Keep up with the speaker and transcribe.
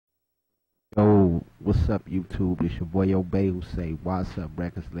Yo, what's up, YouTube? It's your boy Obey who say, what's up,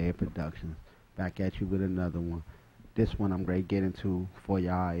 Records Layer Productions. Back at you with another one. This one I'm going to get into for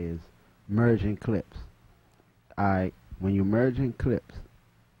y'all is merging clips. Alright, when you're merging clips,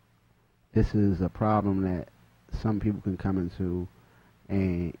 this is a problem that some people can come into,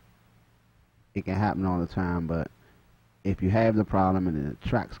 and it can happen all the time, but if you have the problem and the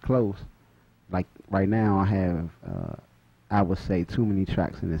track's close, like right now I have, I would say, too many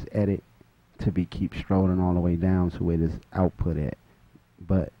tracks in this edit to be keep strolling all the way down to where this output at.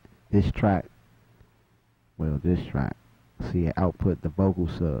 But this track, see it output the vocal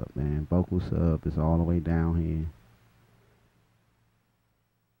sub, man. Vocal sub is all the way down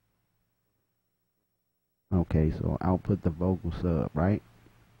here. Okay, so output the vocal sub, right?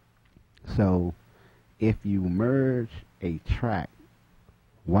 So if you merge a track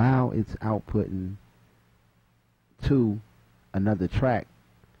while it's outputting to another track,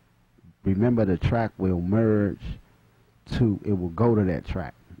 remember the track will merge to, it will go to that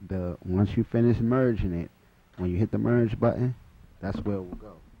track. Once you finish merging it, when you hit the merge button, that's where it will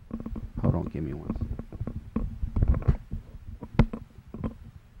go. Hold on, give me one second.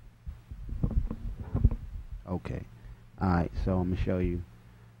 Okay. Alright, so I'm gonna show you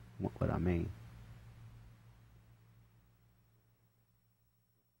what I mean.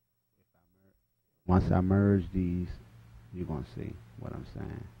 Once I merge these, you're gonna see what I'm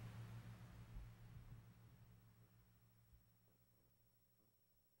saying.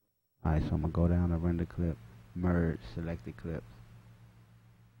 Alright, so I'm gonna go down to render clip, merge selected clips.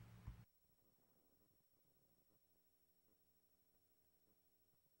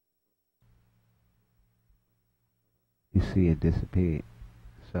 You see it disappeared.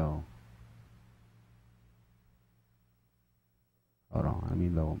 So hold on, let me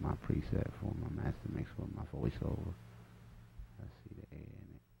load my preset for my master mix with my voiceover. Let's see the A in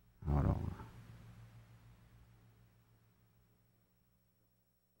it. Hold on.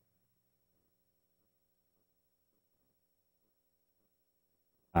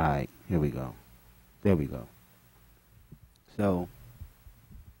 Alright, here we go. There we go. So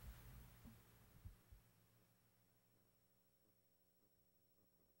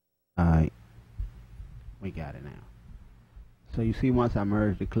alright, we got it now. So you see, once I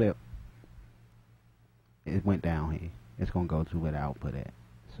merged the clip, it went down here. It's gonna go to where the output at.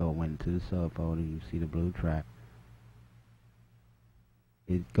 So it went to the subfolder. You see the blue track.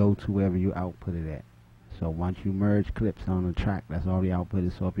 It go to wherever you output it at. So once you merge clips on a track that's already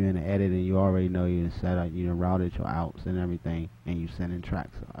outputted, so if you're in the edit and you already know you set up, you routed your outs and everything, and you send in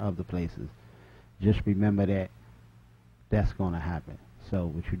tracks other places, just remember that that's gonna happen. So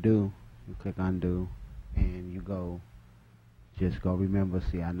what you do, you click undo, and you go. Just go remember.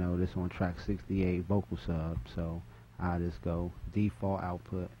 See, I know this on track 68 vocal sub, so I'll just go default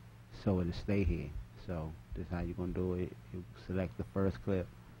output, so it'll stay here. So this is how you're gonna do it. You select the first clip,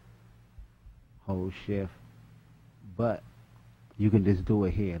 hold shift, but you can just do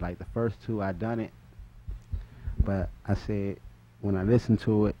it here. Like the first two, I done it, but I said when I listened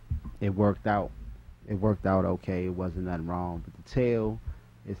to it, it worked out. It worked out okay. It wasn't nothing wrong. But the tail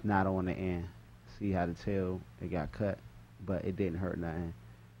is not on the end. See how the tail, it got cut, but it didn't hurt nothing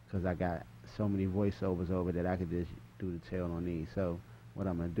because I got so many voiceovers over that I could just do the tail on these. So what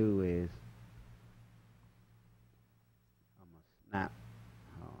I'm gonna do is I'm gonna snap.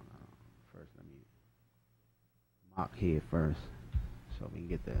 Hold on, first let me mock here first, so we can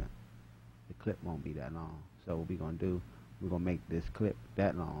get the clip won't be that long. So what we're gonna do, we're gonna make this clip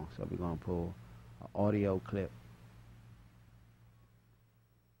that long. So we're gonna pull an audio clip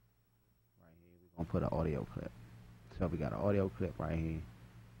right here. We're gonna put an audio clip. So we got an audio clip right here.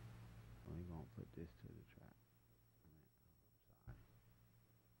 We're gonna put this to the track.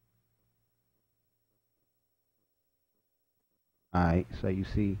 Alright, so you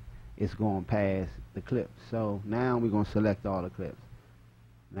see it's going past the clip. So now we're gonna select all the clips.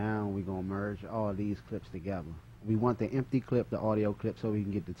 Now we're gonna merge all these clips together. We want the empty clip, the audio clip, so we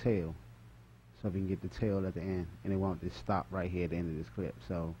can get the tail. So we can get the tail at the end, and it won't just stop right here at the end of this clip.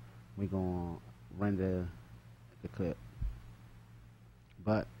 So we're gonna render the clip.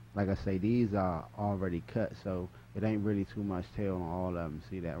 But like I say, these are already cut, so it ain't really too much tail on all of them.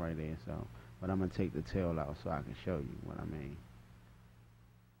 See that right there? So, but I'm gonna take the tail out so I can show you what I mean.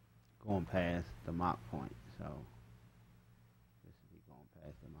 Going past the mock point, so this will be going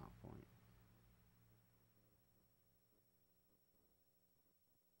past the mock point.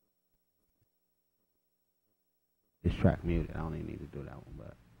 This track muted. I don't even need to do that one,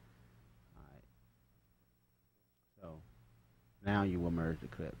 but alright. So now you will merge the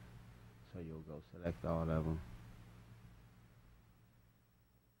clips. So you'll go select all of them.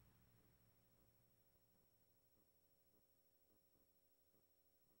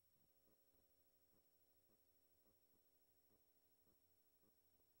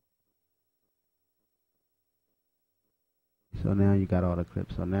 So now you got all the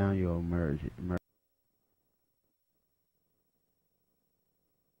clips. So now you'll merge it.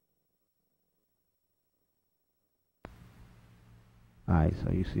 Alright,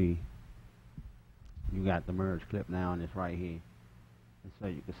 so you see you got the merge clip now and it's right here. And so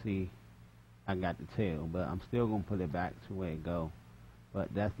you can see I got the tail, but I'm still gonna put it back to where it go. But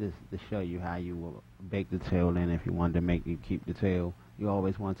that's just to show you how you will bake the tail in. If you wanted to make you keep the tail, you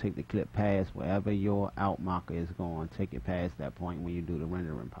always want to take the clip past wherever your out marker is going. Take it past that point when you do the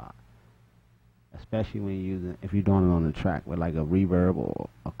rendering part. Especially when you're using, if you're doing it on the track with like a reverb or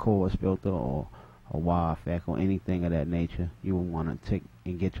a chorus filter or a wah effect or anything of that nature, you will want to take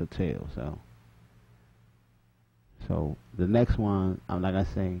and get your tail. So the next one, like I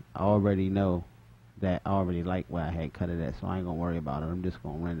say, I already know that I already like where I had cut it at, so I ain't gonna worry about it. I'm just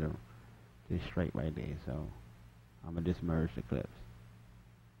gonna render just straight right there. So I'm gonna just merge the clips.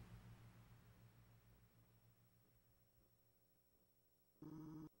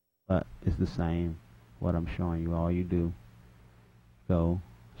 But it's the same what I'm showing you. All you do go,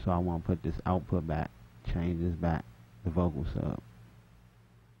 so I want to put this output back, change this back, the vocal sub.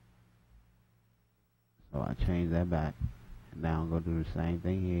 So I change that back, and now I'm gonna do the same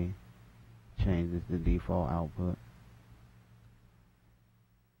thing here. Change this to default output.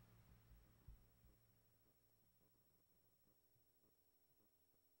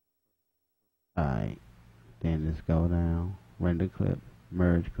 Alright, then let's go down, render clip,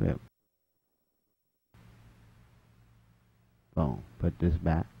 merge clip. Boom, put this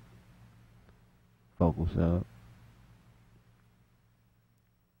back, vocal sub.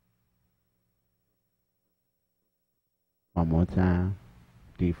 One more time,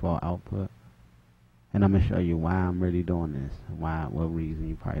 default output. And I'm gonna show you why I'm really doing this. What reason?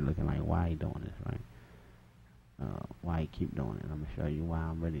 You're probably looking like, why he doing this, right? Why he keep doing it? I'm gonna show you why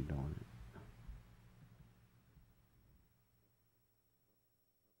I'm really doing it.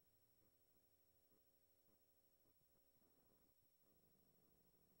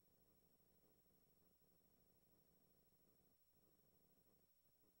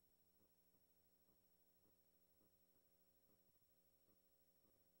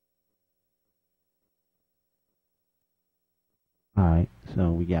 Alright,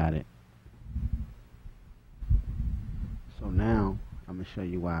 so we got it. So now I'm gonna show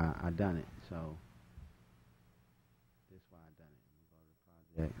you why I done it. So this is why I done it. I'm gonna go to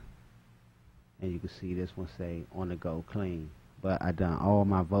the project, and you can see this one say on the go clean. But I done all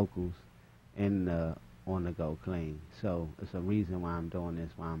my vocals in the on the go clean. So it's a reason why I'm doing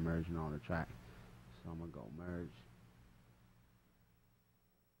this, why I'm merging all the tracks. So I'm gonna go merge.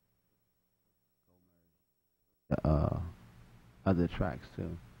 The other tracks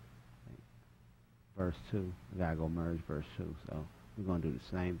too. Verse 2, we gotta go merge verse 2. So we're gonna do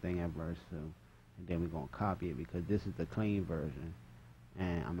the same thing at verse 2, and then we're gonna copy it because this is the clean version,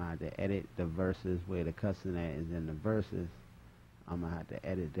 and I'm gonna have to edit the verses where the cussing at is in the verses. I'm gonna have to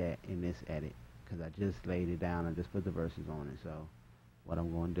edit that in this edit because I just laid it down and just put the verses on it. So what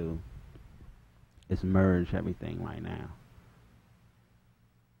I'm gonna do is merge everything right now.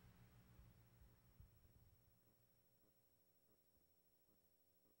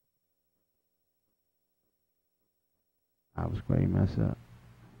 I was great mess up.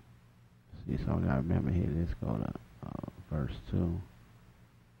 See, so I gotta remember here. Let's go to verse 2.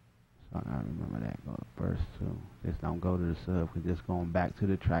 So I gotta remember that. Go to verse 2. Just don't go to the sub because just going back to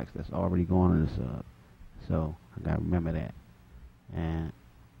the tracks that's already going to the sub. So I gotta remember that. And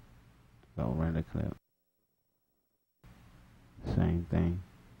go render clip. Same thing.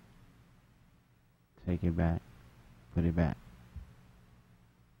 Take it back. Put it back.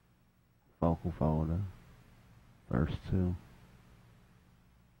 Vocal folder. Verse 2.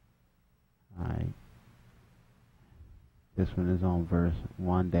 Alright. This one is on verse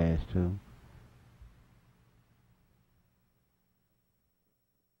 1-2.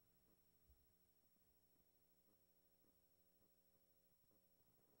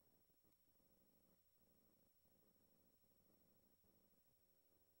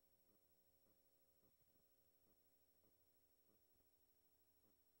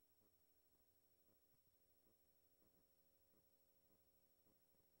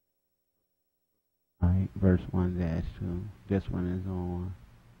 Alright, verse 1-2. This one is on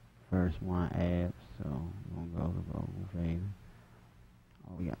verse 1 abs, so we're gonna go to vocal fader.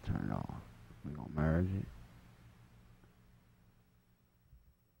 Oh, we got turned off. We're gonna merge it.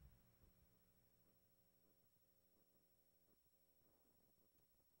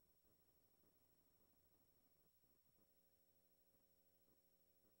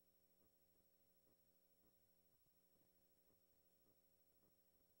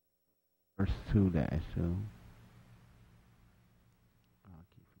 Verse 2-2.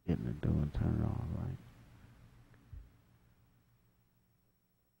 Getting the door and turn it off, right?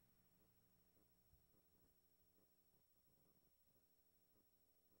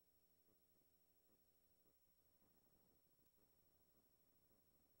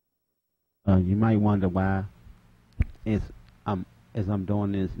 You might wonder why it's um as I'm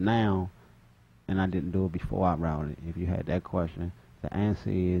doing this now and I didn't do it before I routed. If you had that question, the answer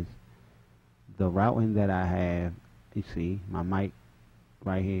is the routing that I have. You see my mic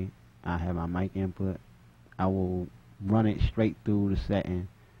right here. I have my mic input. I will run it straight through the setting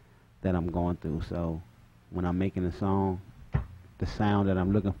that I'm going through. So when I'm making a song, the sound that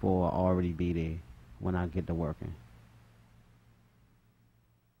I'm looking for will already be there when I get to working.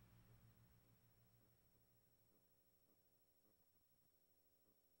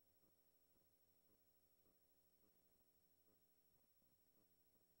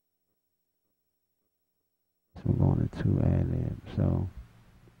 So I'm going to ad lib. So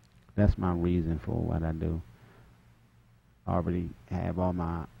that's my reason for what I do. I already have all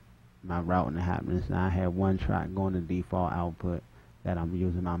my routing happening. So I have one track going to default output that I'm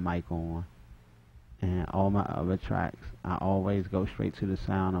using my mic on, and all my other tracks I always go straight to the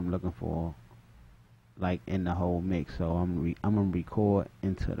sound I'm looking for, like in the whole mix. So I'm gonna record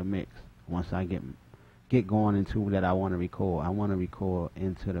into the mix once I get going into that I want to record. I want to record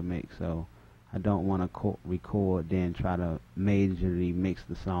into the mix. So I don't want to record then try to majorly mix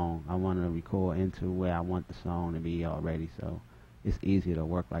the song. I want to record into where I want the song to be already. So it's easier to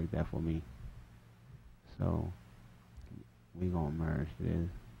work like that for me. So we gonna merge this.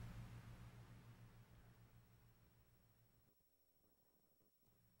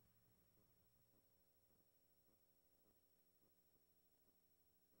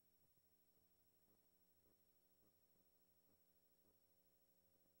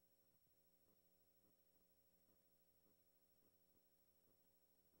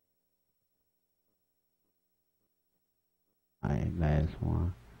 Alright, last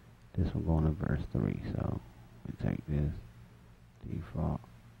one. This one going to verse 3. So we take this default.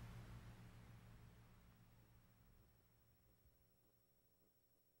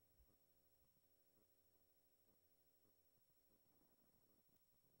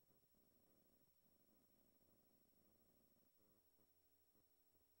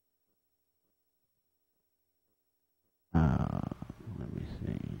 Let me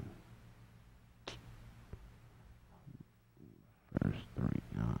see. Verse 3.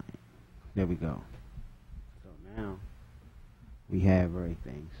 Alright. There we go. So now we have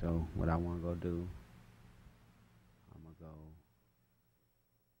everything. So what I want to go do, I'm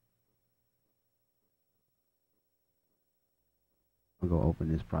gonna go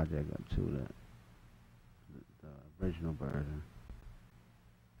open this project up to the original version.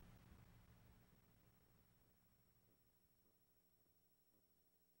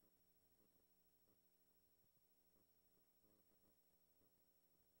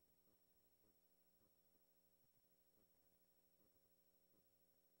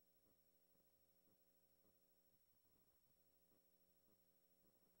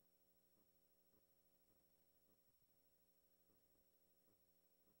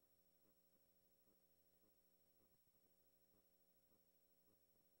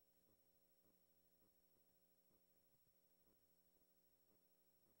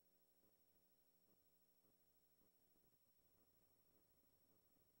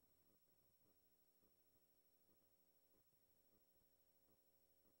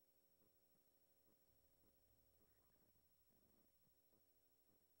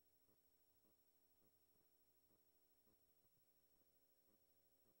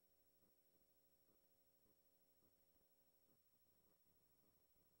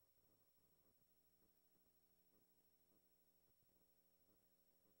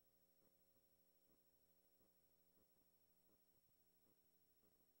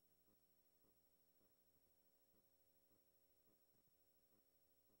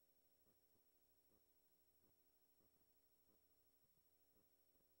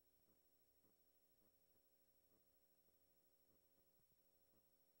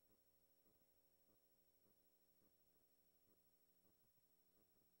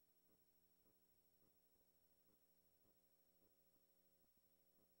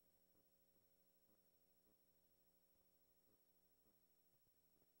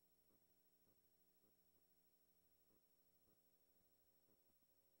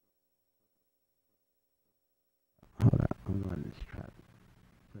 Hold up, I'm going to this track,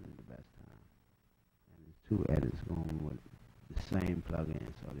 put in the best time. And there's two edits going with the same plugin.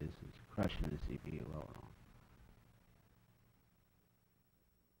 So this is crushing the CPU. Hold on.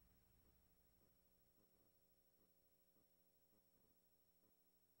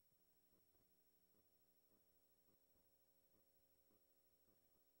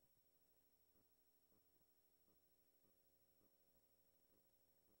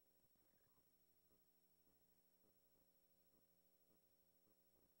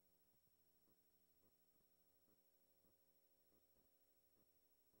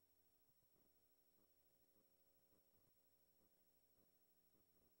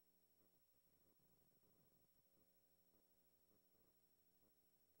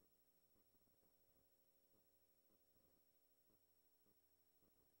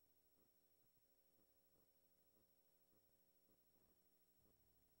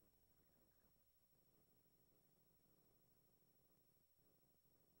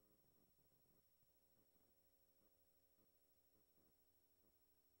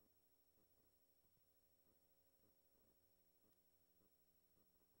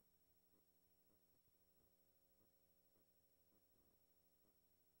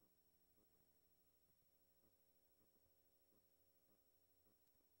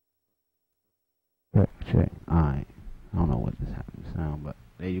 Check. Alright. I don't know what this happened to sound, but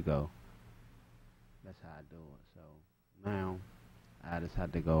there you go. That's how I do it. So now I just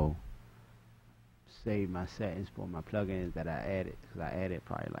have to go save my settings for my plugins that I added, because I added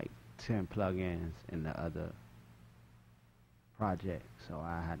probably like 10 plugins in the other project. So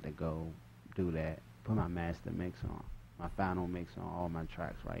I had to go do that, put my master mix on, my final mix on all my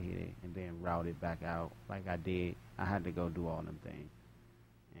tracks right here, and then route it back out like I did. I had to go do all them things.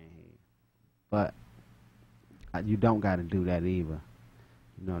 But you don't got to do that either.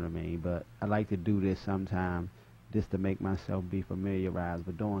 You know what I mean? But I like to do this sometimes just to make myself be familiarized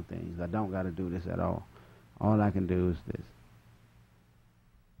with doing things. I don't got to do this at all. All I can do is this.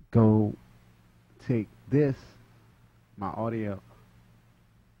 Go take this, my audio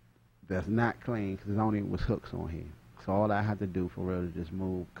that's not clean, because it only was hooks on here. So all I have to do for real is just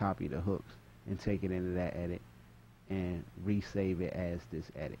copy the hooks and take it into that edit and resave it as this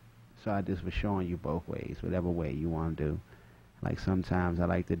edit. So I just was showing you both ways, whatever way you want to do. Like sometimes I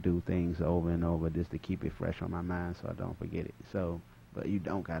like to do things over and over just to keep it fresh on my mind so I don't forget it. So, but you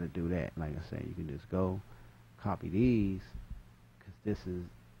don't got to do that. Like I said, you can just go copy these, because this is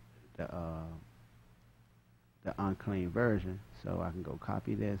the unclean version. So I can go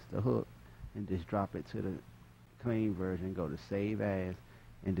copy this, the hook, and just drop it to the clean version, go to save as,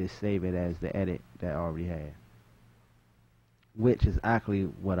 and just save it as the edit that I already had. Which is actually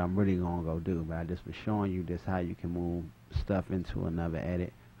what I'm really going to go do. But I just was showing you this, how you can move stuff into another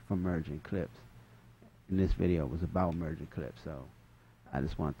edit from merging clips. And this video was about merging clips. So I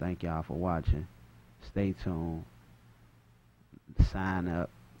just want to thank y'all for watching. Stay tuned. Sign up.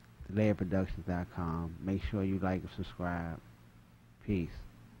 LayerProductions.com. Make sure you like and subscribe. Peace.